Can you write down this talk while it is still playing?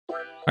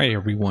Hi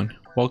everyone,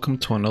 welcome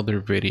to another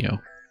video.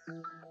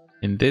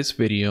 In this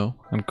video,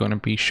 I'm going to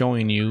be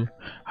showing you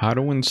how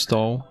to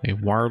install a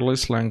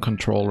wireless LAN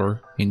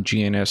controller in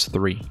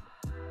GNS3.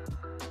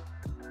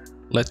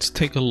 Let's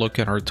take a look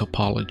at our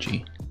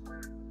topology.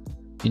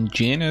 In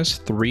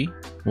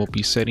GNS3, we'll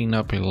be setting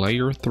up a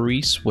layer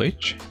 3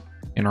 switch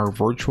in our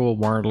virtual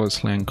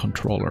wireless LAN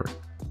controller.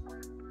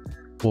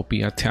 We'll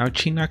be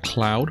attaching a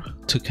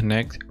cloud to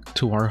connect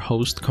to our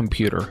host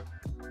computer.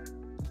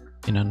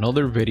 In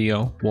another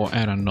video, we'll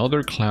add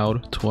another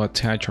cloud to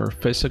attach our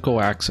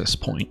physical access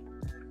point.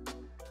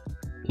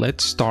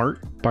 Let's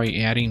start by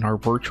adding our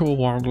virtual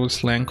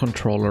wireless LAN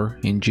controller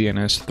in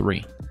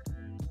GNS3.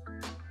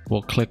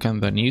 We'll click on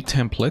the new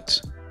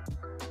templates,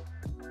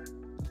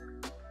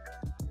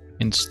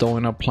 install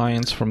an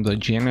appliance from the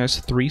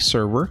GNS3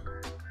 server,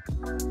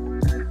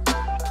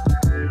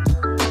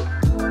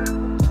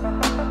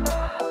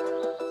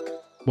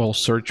 we'll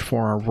search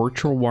for our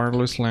virtual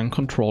wireless LAN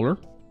controller,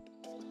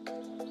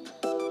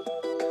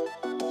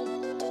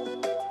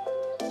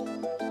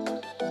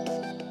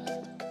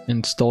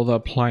 install the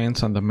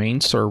appliance on the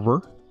main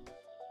server.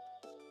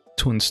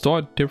 To install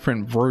a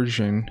different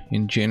version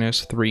in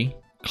GNS3,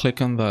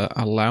 click on the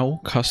Allow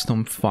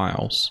Custom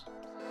Files.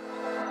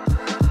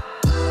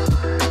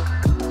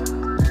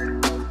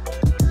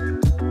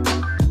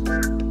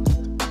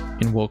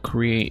 And we'll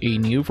create a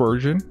new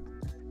version.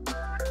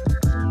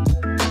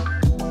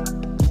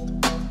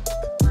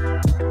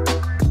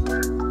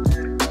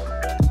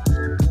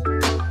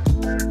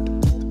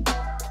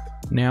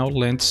 Now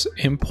let's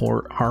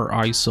import our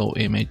ISO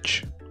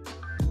image.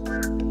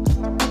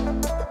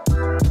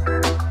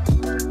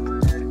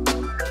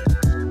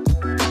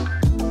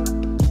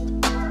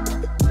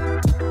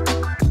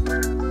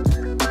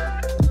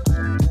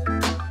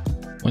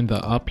 When the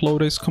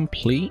upload is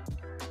complete,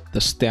 the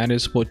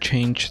status will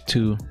change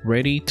to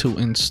ready to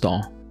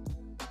install.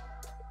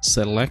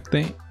 Select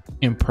it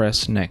and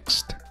press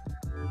next.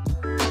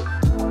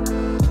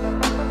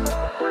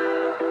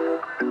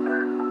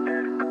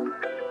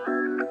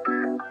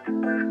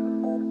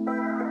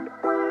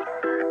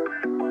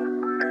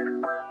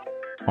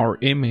 Our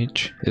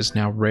image is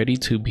now ready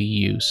to be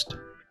used.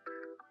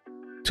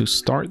 To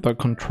start the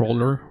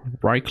controller,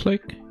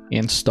 right-click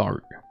and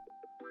start.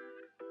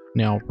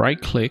 Now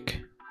right-click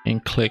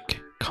and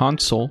click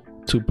Console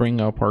to bring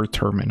up our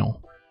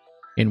terminal,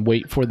 and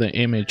wait for the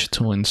image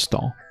to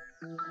install.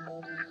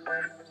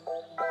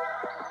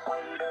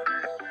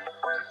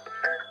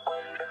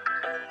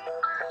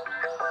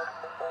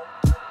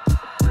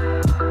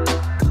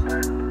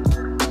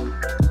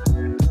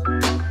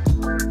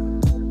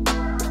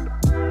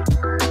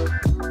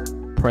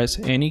 Press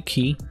any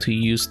key to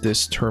use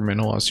this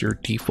terminal as your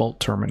default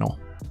terminal.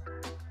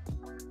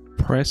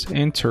 Press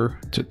enter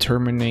to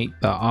terminate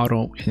the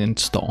auto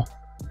install.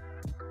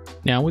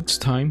 Now it's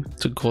time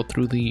to go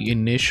through the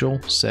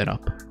initial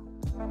setup.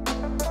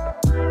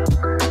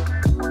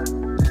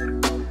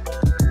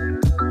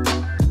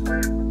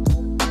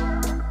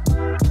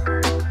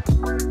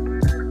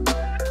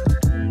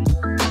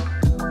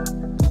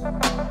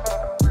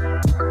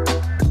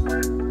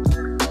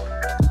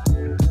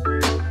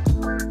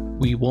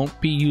 We won't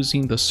be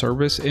using the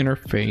service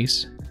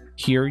interface.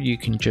 Here you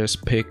can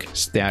just pick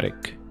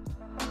static.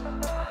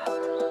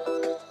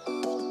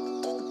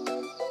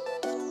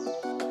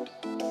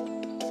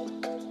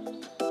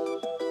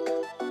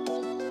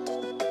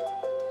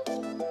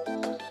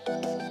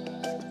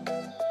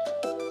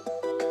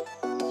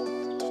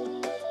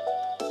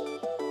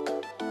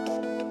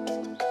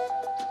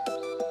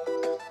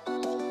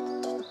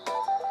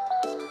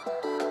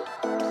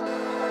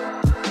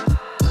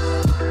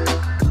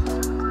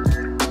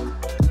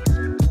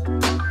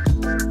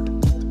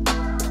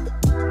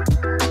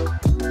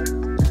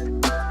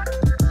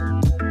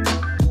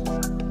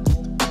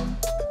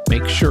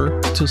 Make sure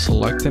to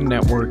select the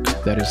network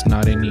that is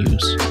not in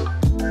use.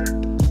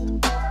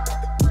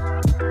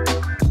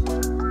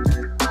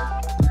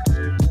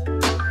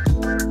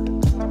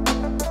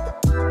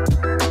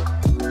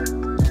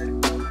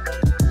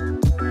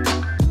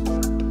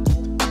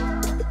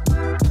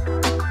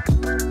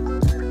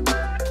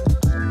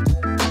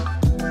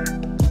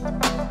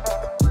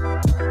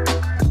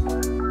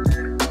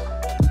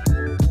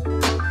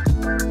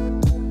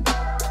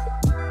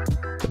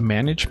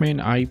 Management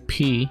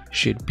IP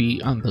should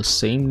be on the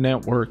same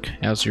network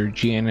as your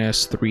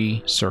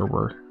GNS3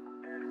 server.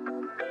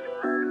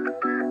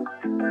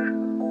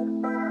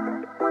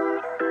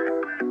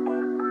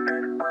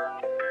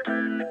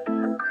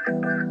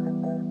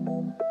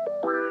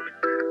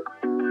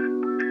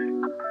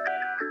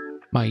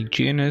 My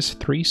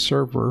GNS3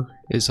 server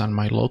is on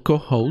my local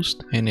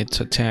host and it's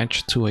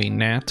attached to a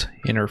NAT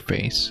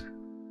interface.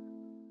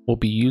 We'll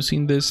be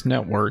using this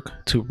network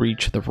to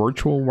reach the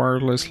virtual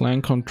wireless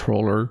LAN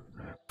controller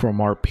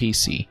from our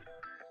PC.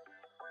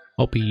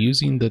 I'll be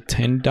using the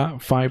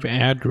 10.5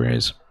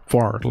 address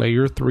for our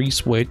layer 3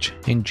 switch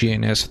in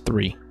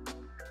GNS3.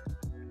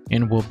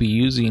 And we'll be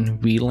using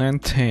VLAN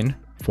 10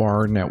 for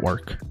our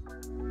network.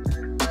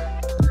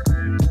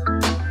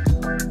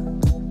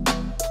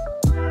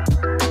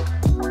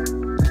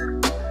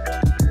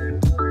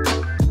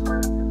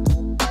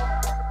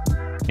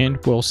 And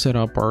we'll set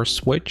up our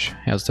switch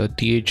as the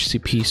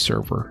DHCP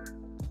server.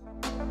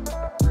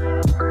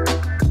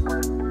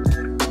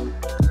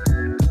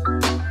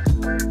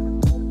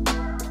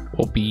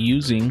 We'll be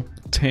using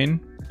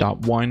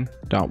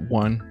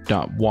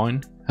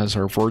 10.1.1.1 as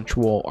our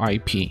virtual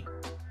IP.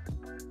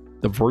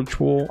 The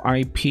virtual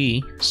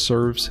IP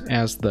serves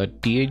as the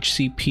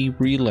DHCP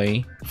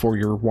relay for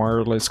your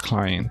wireless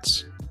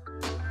clients.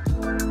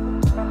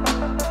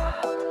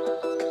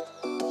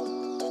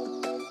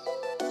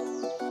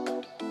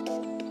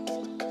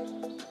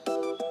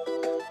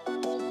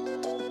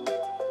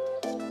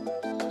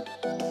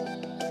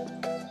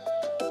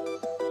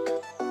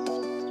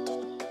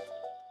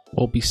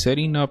 We'll be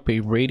setting up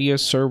a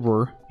Radius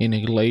server in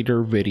a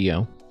later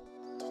video.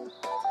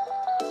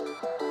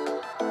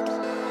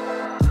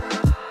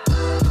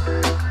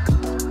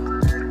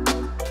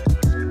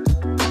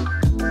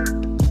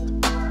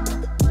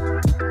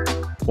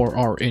 For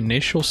our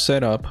initial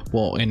setup,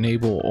 we'll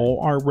enable all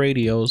our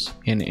radios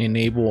and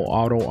enable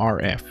auto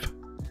RF.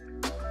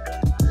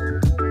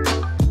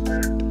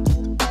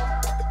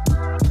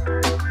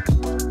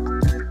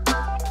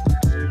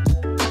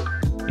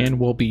 And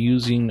we'll be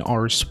using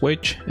our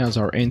switch as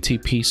our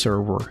NTP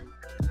server.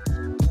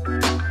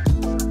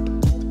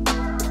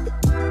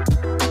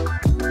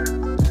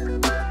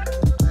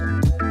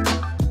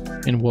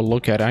 And we'll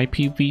look at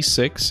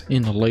IPv6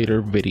 in a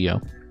later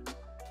video.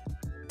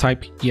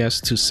 Type yes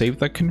to save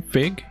the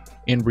config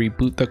and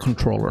reboot the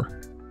controller.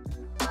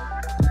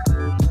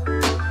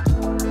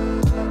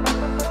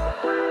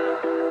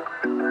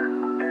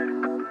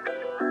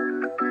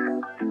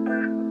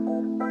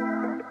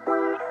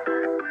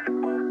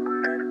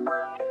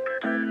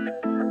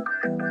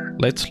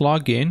 Let's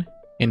log in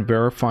and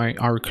verify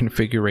our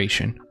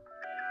configuration.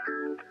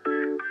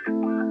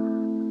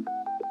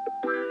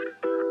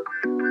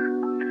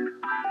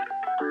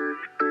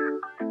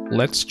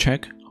 Let's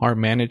check our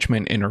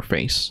management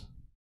interface.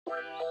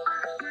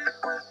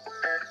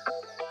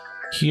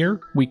 Here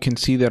we can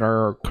see that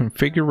our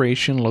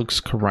configuration looks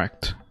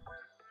correct.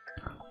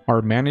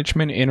 Our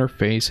management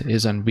interface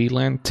is on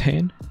VLAN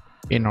 10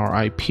 and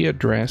our IP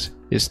address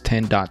is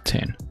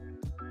 10.10.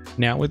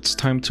 Now it's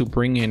time to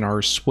bring in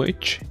our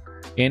switch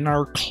and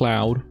our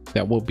cloud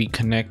that will be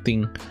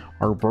connecting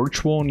our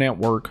virtual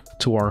network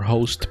to our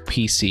host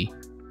PC.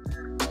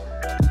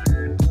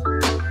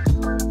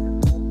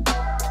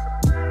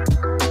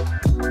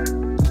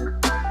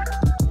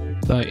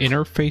 The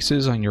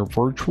interfaces on your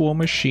virtual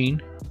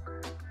machine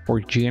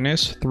for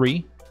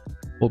GNS3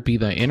 will be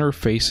the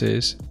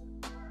interfaces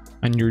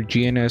on your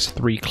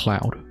GNS3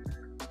 cloud.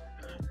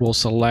 We'll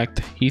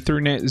select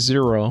Ethernet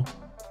 0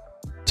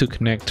 to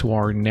connect to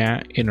our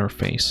NAT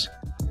interface.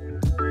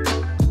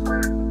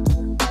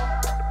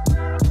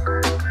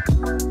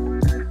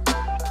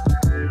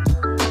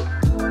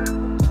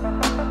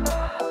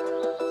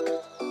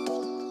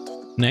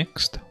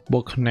 Next,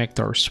 we'll connect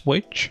our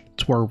switch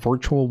to our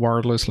virtual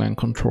wireless LAN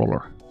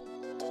controller.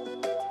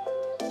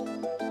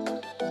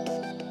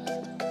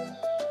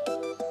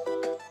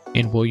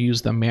 And we'll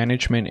use the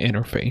management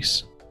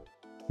interface.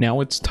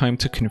 Now it's time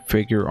to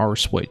configure our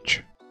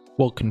switch.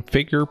 We'll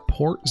configure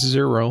port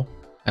 0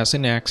 as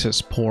an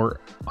access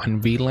port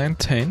on VLAN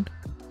 10,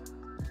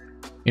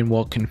 and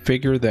we'll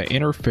configure the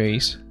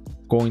interface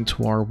going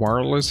to our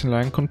wireless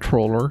LAN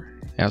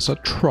controller as a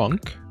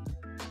trunk,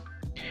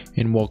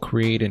 and we'll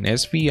create an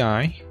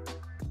SVI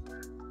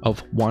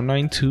of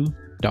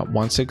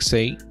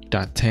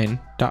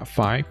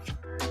 192.168.10.5.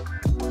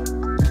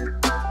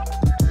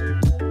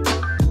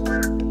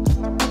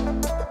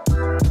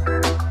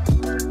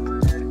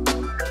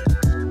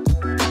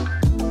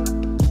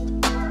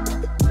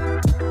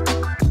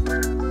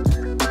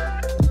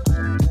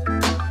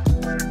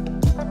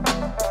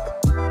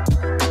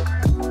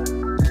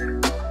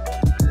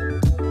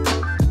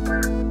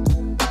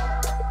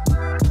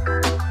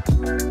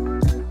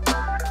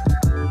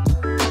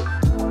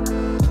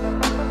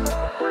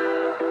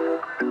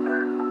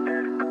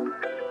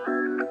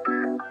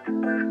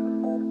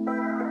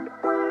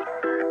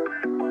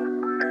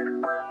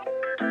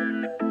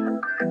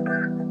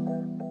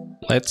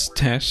 Let's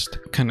test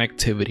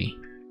connectivity.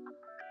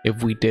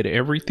 If we did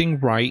everything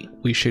right,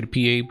 we should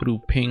be able to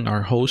ping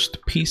our host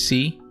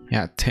PC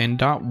at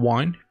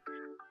 10.1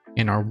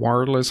 and our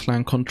wireless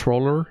LAN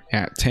controller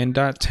at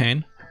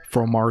 10.10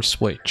 from our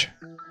switch.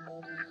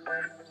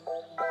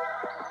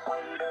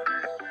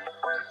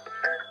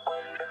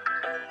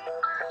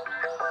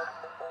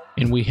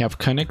 And we have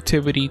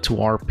connectivity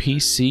to our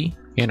PC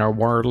and our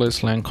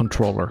wireless LAN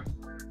controller.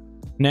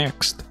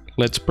 Next,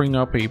 let's bring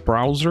up a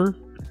browser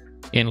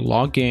and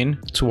log in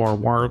to our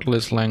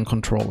wireless LAN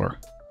controller.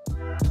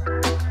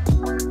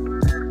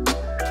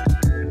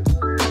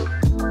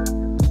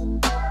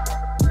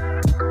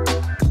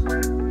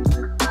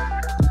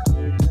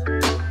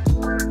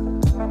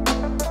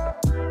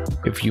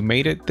 If you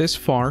made it this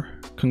far,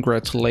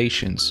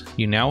 congratulations,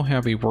 you now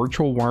have a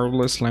virtual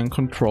wireless LAN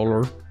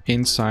controller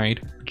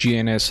inside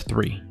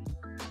GNS3.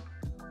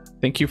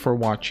 Thank you for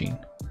watching.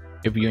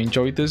 If you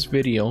enjoyed this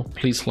video,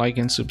 please like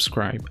and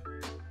subscribe.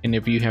 And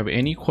if you have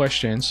any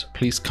questions,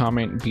 please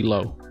comment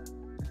below.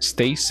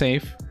 Stay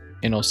safe,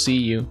 and I'll see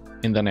you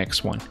in the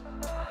next one.